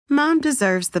Mom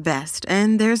deserves the best,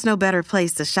 and there's no better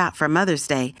place to shop for Mother's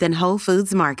Day than Whole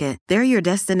Foods Market. They're your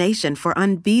destination for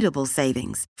unbeatable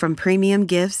savings, from premium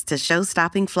gifts to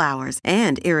show-stopping flowers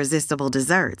and irresistible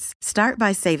desserts. Start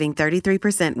by saving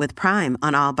 33% with Prime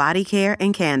on all body care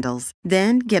and candles.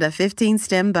 Then get a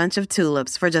 15-stem bunch of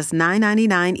tulips for just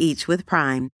 $9.99 each with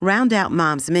Prime. Round out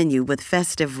Mom's menu with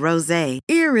festive rosé,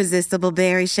 irresistible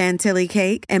berry chantilly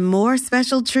cake, and more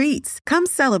special treats. Come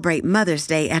celebrate Mother's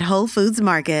Day at Whole Foods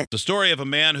Market. The story of a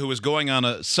man who was going on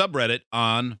a subreddit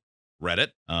on Reddit.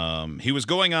 He was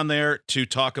going on there to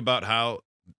talk about how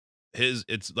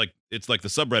it's like the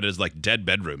subreddit is like dead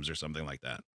bedrooms or something like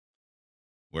that,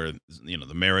 where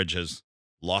the marriage has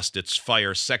lost its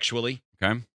fire sexually.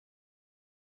 Okay.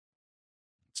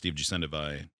 Steve, did you send it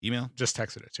by email? Just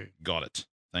texted it to you. Got it.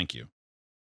 Thank you.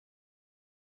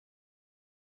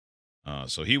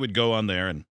 So he would go on there,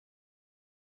 and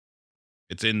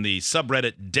it's in the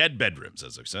subreddit dead bedrooms,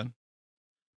 as I've said.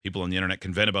 People on the internet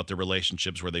can vent about their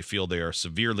relationships where they feel they are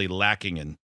severely lacking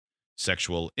in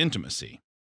sexual intimacy.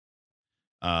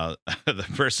 The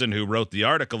person who wrote the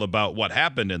article about what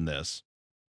happened in this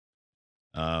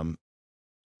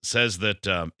says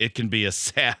that it can be a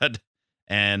sad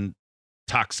and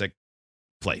toxic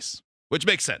place, which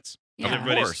makes sense. Yeah.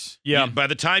 Of course. Yeah. By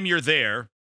the time you're there,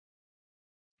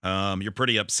 you're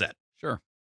pretty upset. Sure.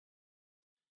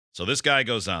 So this guy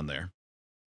goes on there,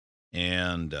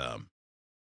 and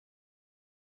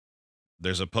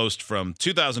there's a post from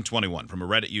 2021 from a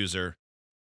Reddit user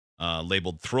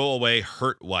labeled "Throwaway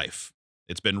Hurt Wife."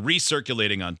 It's been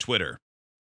recirculating on Twitter.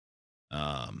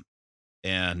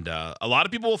 And a lot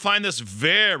of people will find this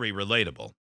very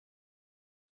relatable.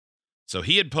 So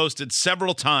he had posted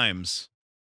several times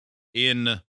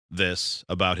in this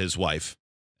about his wife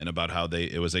and about how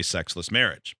it was a sexless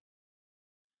marriage.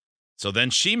 So then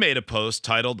she made a post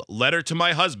titled, "Letter to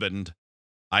my husband.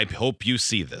 I hope you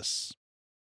see this."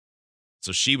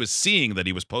 So she was seeing that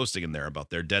he was posting in there about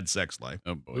their dead sex life.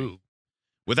 Oh, boy. Ooh.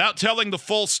 Without telling the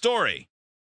full story.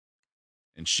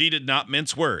 And she did not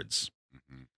mince words.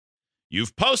 Mhm.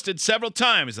 "You've posted several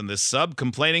times in this sub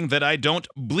complaining that I don't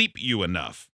bleep you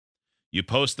enough. You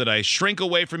post that I shrink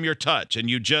away from your touch and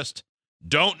you just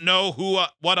don't know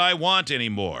what I want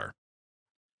anymore.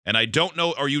 And I don't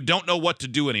know, or you don't know what to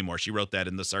do anymore." She wrote that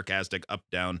in the sarcastic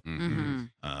up-down.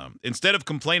 Mhm. Instead of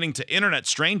complaining to internet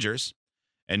strangers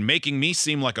and making me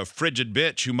seem like a frigid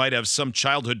bitch who might have some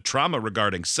childhood trauma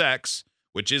regarding sex,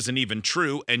 which isn't even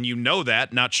true, and you know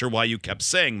that, not sure why you kept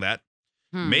saying that,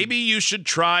 maybe you should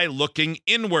try looking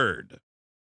inward.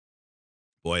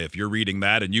 Boy, if you're reading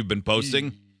that and you've been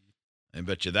posting, I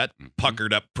bet you that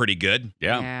puckered up pretty good.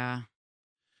 Yeah. Yeah.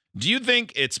 Do you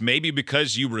think it's maybe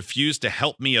because you refuse to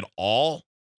help me at all?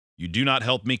 You do not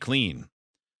help me clean.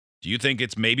 Do you think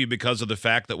it's maybe because of the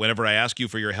fact that whenever I ask you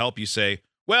for your help, you say,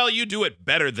 "Well, you do it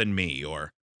better than me,"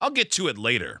 or "I'll get to it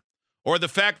later," or the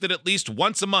fact that at least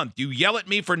once a month you yell at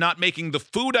me for not making the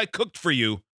food I cooked for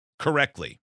you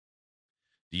correctly?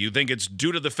 Do you think it's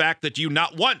due to the fact that you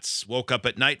not once woke up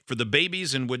at night for the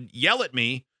babies and would yell at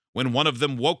me when one of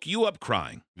them woke you up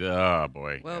crying? Oh,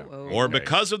 boy. Whoa, Yeah. whoa. Or Okay.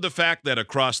 because of the fact that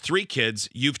across 3 kids,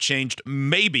 you've changed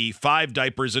maybe 5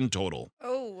 diapers in total?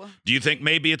 Oh. Do you think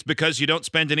maybe it's because you don't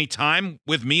spend any time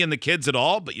with me and the kids at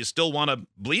all, but you still want to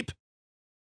bleep?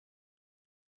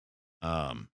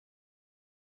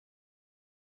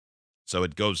 So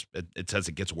it goes, it says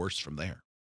it gets worse from there,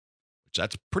 which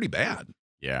that's pretty bad.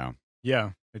 Yeah.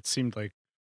 Yeah. It seemed like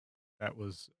that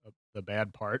was the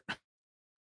bad part.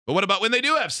 But what about when they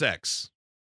do have sex?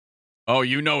 Oh,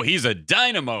 he's a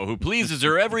dynamo who pleases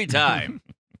her every time.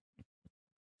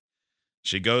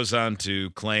 She goes on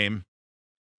to claim,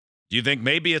 do you think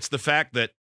maybe it's the fact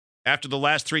that after the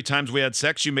last 3 times we had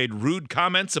sex, you made rude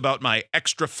comments about my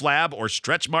extra flab or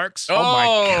stretch marks? Oh, my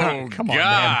God. Come on, man.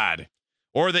 God.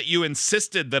 Or that you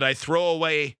insisted that I throw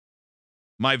away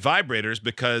my vibrators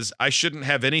because I shouldn't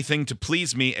have anything to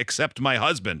please me except my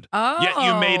husband. Oh. Yet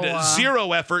you made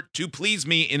 0 effort to please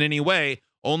me in any way,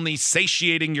 only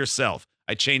satiating yourself.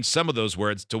 I changed some of those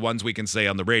words to ones we can say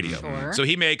on the radio. Sure. So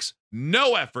he makes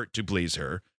no effort to please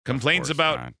her, complains course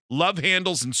about not. love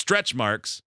handles and stretch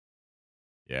marks,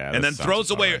 Yeah. and that then sounds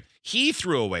throws about away. right. He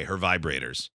threw away her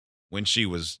vibrators when she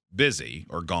was busy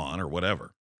or gone or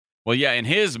whatever. Well, yeah, in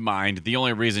his mind, the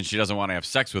only reason she doesn't want to have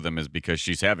sex with him is because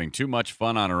she's having too much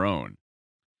fun on her own.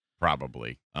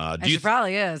 Probably. And she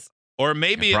probably is. Or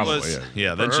maybe It it probably was, is.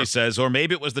 yeah, then she says, or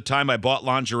maybe it was the time I bought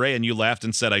lingerie and you laughed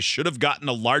and said I should have gotten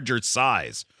a larger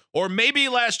size. Or maybe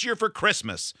last year for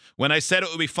Christmas when I said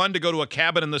it would be fun to go to a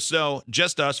cabin in the snow,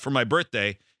 just us, for my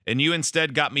birthday, and you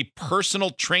instead got me personal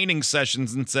training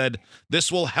sessions and said,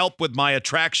 this will help with my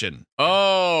attraction.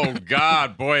 Oh,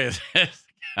 God, boy. Is this.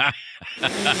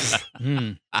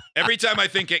 Every time I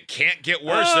think it can't get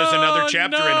worse, there's another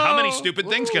chapter, and how many stupid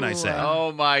things can I say?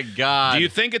 Oh, my God. Do you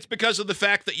think it's because of the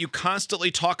fact that you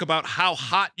constantly talk about how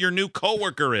hot your new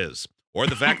coworker is? Or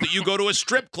the fact that you go to a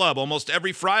strip club almost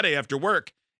every Friday after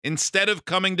work instead of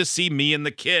coming to see me and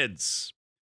the kids?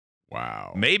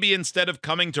 Wow. Maybe instead of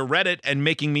coming to Reddit and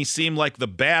making me seem like the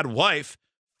bad wife,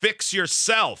 fix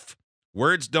yourself.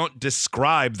 Words don't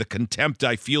describe the contempt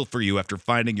I feel for you after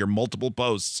finding your multiple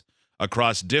posts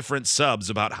across different subs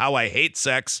about how I hate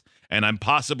sex and I'm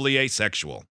possibly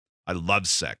asexual. I love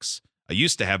sex. I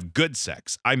used to have good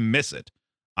sex. I miss it.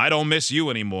 I don't miss you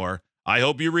anymore. I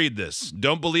hope you read this.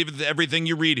 Don't believe everything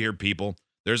you read here, people.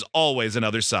 There's always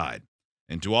another side.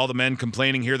 And to all the men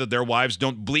complaining here that their wives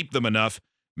don't bleep them enough,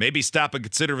 maybe stop and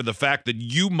consider the fact that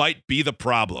you might be the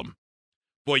problem.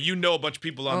 Boy, you know a bunch of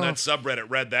people on that subreddit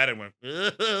read that and went,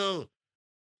 ugh.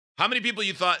 How many people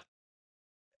you thought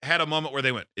had a moment where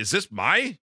they went, is this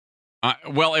my?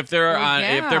 Well, if they're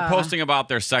if they're posting about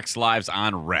their sex lives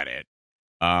on Reddit,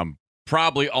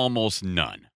 probably almost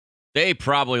none. They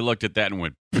probably looked at that and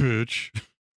went, bitch.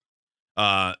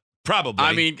 Probably.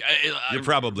 I mean, you're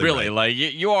probably really right. Like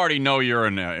you already know you're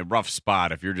in a rough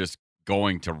spot if you're just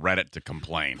going to Reddit to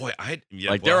complain. Boy,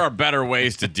 there are better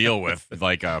ways to deal with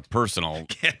like a personal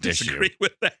can't disagree issue.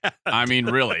 with that. I mean,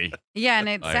 really. Yeah, and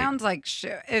it sounds like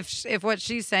if what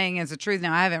she's saying is the truth.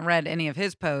 Now, I haven't read any of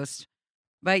his posts,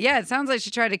 but yeah, it sounds like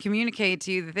she tried to communicate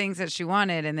to you the things that she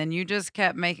wanted, and then you just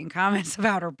kept making comments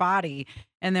about her body,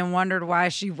 and then wondered why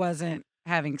she wasn't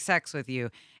having sex with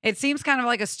you. It seems kind of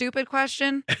like a stupid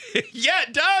question. Yeah,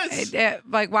 it does.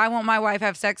 Like, why won't my wife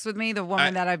have sex with me, the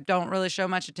woman that I don't really show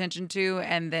much attention to,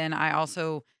 and then I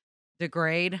also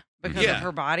degrade because of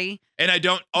her body? And I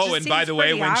don't. Oh, and by the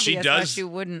way, when she does, she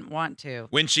wouldn't want to.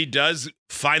 When she does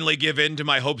finally give in to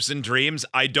my hopes and dreams,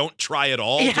 I don't try at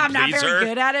all Yeah, to I'm not please very her.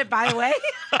 good at it, by the way.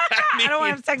 I don't want to mean,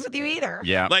 have sex with you either.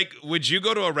 Yeah. Like, would you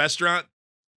go to a restaurant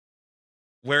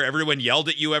where everyone yelled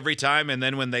at you every time, and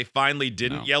then when they finally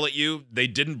didn't yell at you, they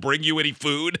didn't bring you any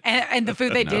food? And the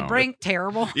food they did bring,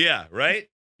 terrible. Yeah, right?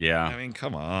 Yeah. I mean,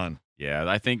 come on. Yeah,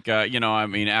 I think,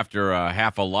 after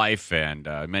half a life and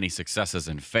many successes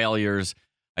and failures,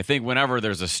 I think whenever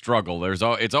there's a struggle,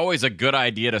 it's always a good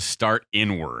idea to start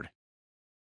inward.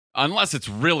 Unless it's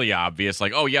really obvious,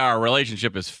 like, oh, yeah, our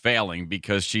relationship is failing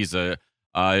because she's a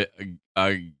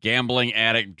gambling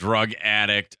addict, drug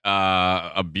addict,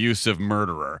 abusive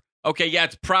murderer. Okay, yeah,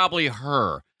 it's probably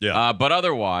her. Yeah. But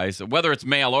otherwise, whether it's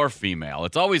male or female,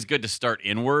 it's always good to start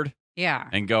inward. Yeah.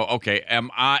 And go, okay, am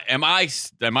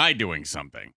I doing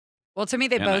something? Well, to me,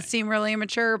 they both seem really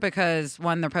immature because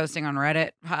one, they're posting on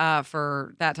Reddit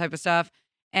for that type of stuff,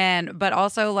 but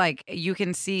also like you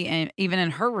can see, even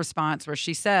in her response where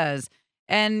she says,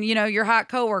 and your hot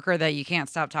coworker that you can't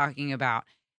stop talking about.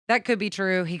 That could be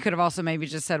true. He could have also maybe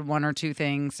just said one or two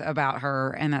things about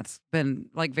her, and that's been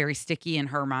like very sticky in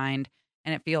her mind.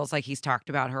 And it feels like he's talked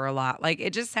about her a lot. Like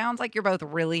it just sounds like you're both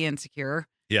really insecure.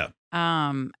 Yeah.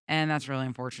 And that's really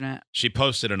unfortunate. She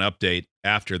posted an update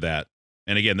after that.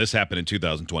 And again, this happened in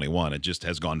 2021. It just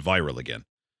has gone viral again.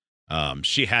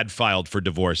 She had filed for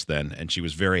divorce then, and she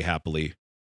was very happily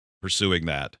pursuing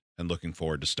that and looking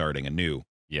forward to starting anew.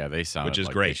 Yeah, they sound which is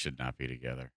like great. They should not be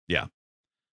together. Yeah.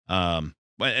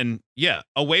 And yeah,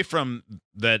 away from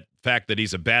that fact that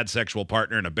he's a bad sexual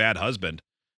partner and a bad husband,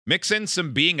 mix in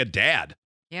some being a dad.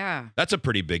 Yeah. That's a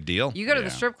pretty big deal. You go to the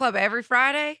strip club every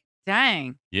Friday?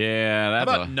 Dang. Yeah. How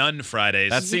about none Fridays?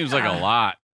 That seems like a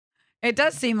lot. It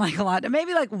does seem like a lot.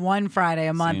 Maybe like one Friday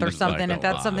a month or Seems something, like if a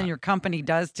that's lot. something your company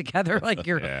does together, like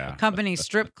your company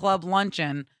strip club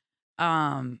luncheon.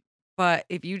 But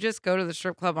if you just go to the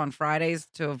strip club on Fridays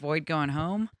to avoid going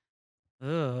home,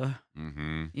 you're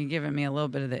giving me a little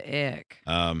bit of the ick.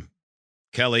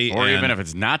 Kelly, or even if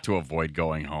it's not to avoid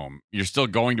going home, you're still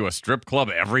going to a strip club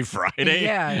every Friday.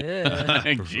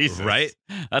 Yeah, Jesus, right?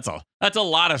 That's a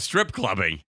lot of strip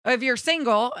clubbing. If you're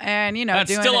single and that's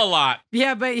doing still it, a lot.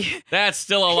 Yeah, but that's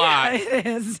still a lot. It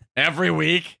is Every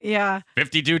week. Yeah,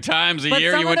 52 times a but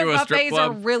year some you of went the to a strip buffets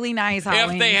club. are really nice.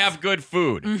 If they have good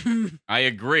food, Mhm. I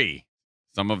agree.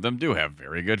 Some of them do have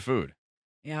very good food.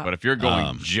 Yeah, But if you're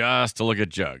going just to look at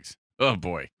jugs, oh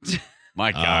boy,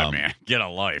 my God, man, get a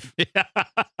life.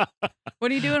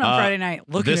 what are you doing on Friday night?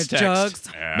 Looking this at text, jugs.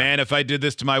 Yeah. Man, if I did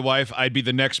this to my wife, I'd be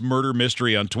the next murder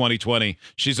mystery on 2020.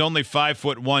 She's only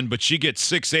 5'1", but she gets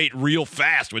 6'8" real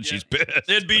fast when she's pissed.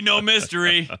 It'd be no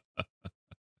mystery.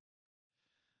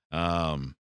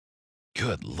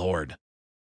 Good Lord.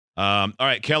 All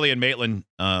right, Kelly and Maitland,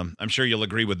 I'm sure you'll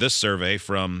agree with this survey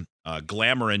from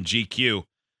Glamour and GQ.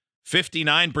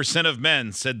 59% of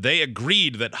men said they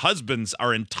agreed that husbands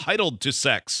are entitled to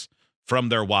sex from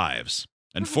their wives.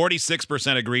 And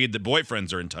 46% agreed that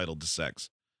boyfriends are entitled to sex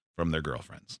from their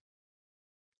girlfriends.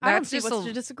 I don't That's see just what's a-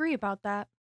 to disagree about that.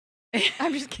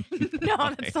 I'm just kidding. No,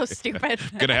 that's so stupid.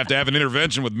 Going to have an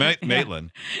intervention with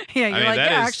Maitland. Yeah, you're mean, like,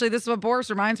 that yeah, is- actually, this is what Boris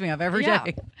reminds me of every Yeah.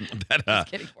 day. That,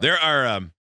 Just kidding. there are,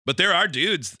 but there are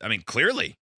dudes, I mean,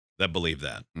 clearly, that believe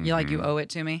that. You like, you Mhm. owe it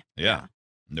to me. Yeah.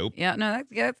 Nope. Yeah, no,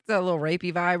 that's a little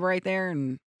rapey vibe right there.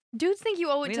 And Dudes think you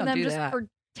owe it We to don't them do just that. for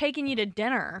taking you to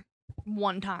dinner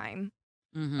one time.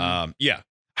 mhm. Yeah.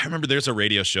 I remember there's a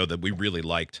radio show that we really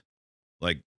liked.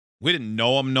 Like, we didn't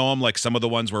know them like some of the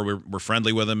ones where we're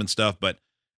friendly with them and stuff, but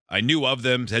I knew of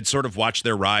them, had sort of watched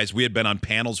their rise. We had been on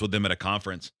panels with them at a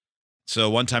conference. So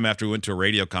one time after we went to a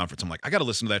radio conference, I'm like, I got to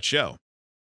listen to that show.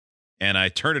 And I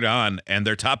turned it on, and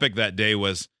their topic that day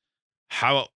was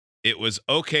how it was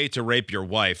okay to rape your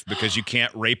wife because you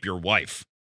can't rape your wife.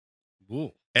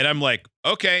 Ooh. And I'm like,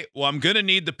 okay, well, I'm going to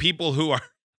need the people who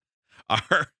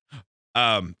are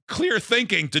clear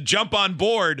thinking to jump on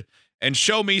board and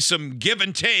show me some give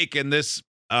and take. And this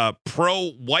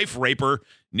pro-wife raper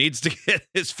needs to get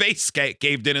his face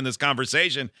caved in this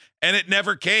conversation. And it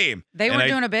never came. They And were I-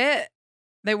 doing a bit.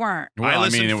 They weren't. Well, I I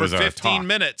listened mean, it for was a 15 talk.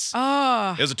 minutes.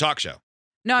 Oh. It was a talk show.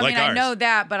 No, I like mean, I know ours.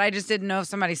 that, but I just didn't know if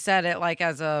somebody said it like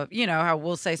as a, how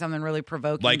we'll say something really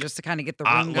provoking Like, just to kind of get the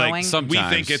room Like going. some- we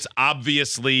Sometimes. think it's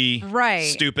obviously Right.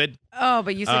 stupid. Oh,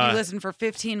 but you said Uh, you listened for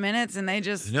 15 minutes and they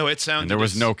just. No, it sounded. And there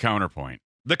was no counterpoint.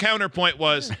 The counterpoint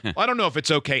was, well, I don't know if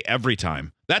it's okay every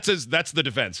time. That's the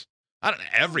defense. I don't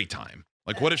every time.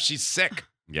 Like, what if she's sick?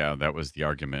 Yeah, that was the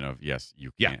argument of, yes, you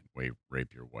Yeah. can't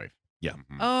rape your wife. Yeah.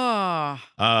 Mhm.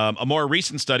 Oh. A more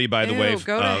recent study, by the way,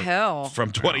 Go to hell.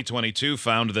 from 2022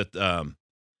 found that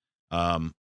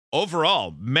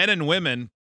overall, men and women,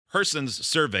 persons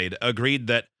surveyed, agreed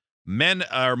that men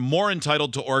are more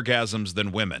entitled to orgasms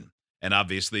than women. And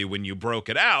obviously, when you broke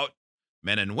it out,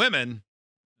 men and women,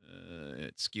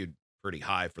 it skewed pretty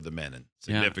high for the men and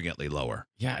significantly lower.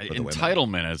 Yeah, for the women.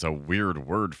 entitlement is a weird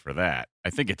word for that. I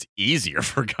think it's easier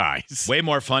for guys. Way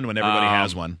more fun when everybody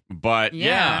has one. But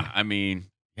Yeah. yeah, I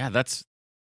mean, yeah, that's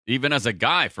even as a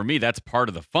guy, for me, that's part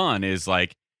of the fun is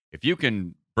like if you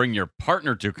can bring your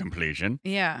partner to completion,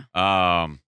 Yeah.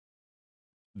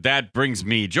 that brings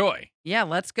me joy. Yeah.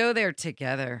 Let's go there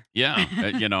together. Yeah.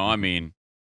 I mean,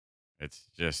 it's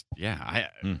just,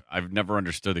 Mm. I've never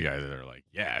understood the guys that are like,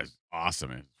 yeah, it's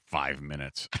awesome in 5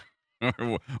 minutes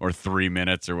or 3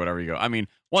 minutes or whatever you go. I mean,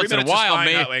 once in a minutes is while,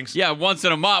 fine, Hot Wings. once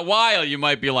in a while, you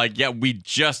might be like, yeah, we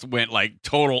just went like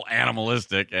total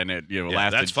animalistic and it, Yeah,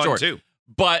 lasted that's fun short. too.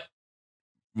 But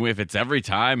if it's every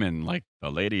time and like the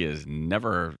lady is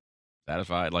never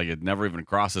satisfied, like it never even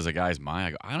crosses a guy's mind,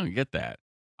 I go, I don't get that.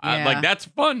 Yeah. Like that's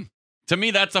fun. To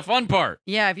me, that's a fun part.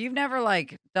 Yeah. If you've never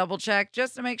like double checked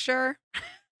just to make sure,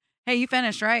 hey, you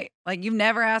finished, right? Like you've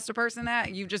never asked a person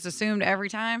that. You've just assumed every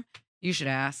time. You should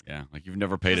ask. Yeah, like you've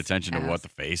never paid Just attention to what ask. the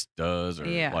face does or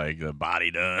Yeah. like the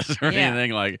body does or Yeah.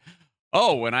 anything. Like,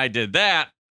 oh, when I did that,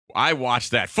 I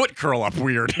watched that foot curl up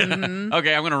weird. Mhm.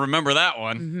 Okay, I'm going to remember that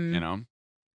one. Mhm.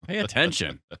 Pay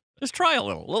attention. Just try a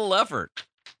little effort.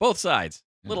 Both sides,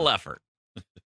 little effort.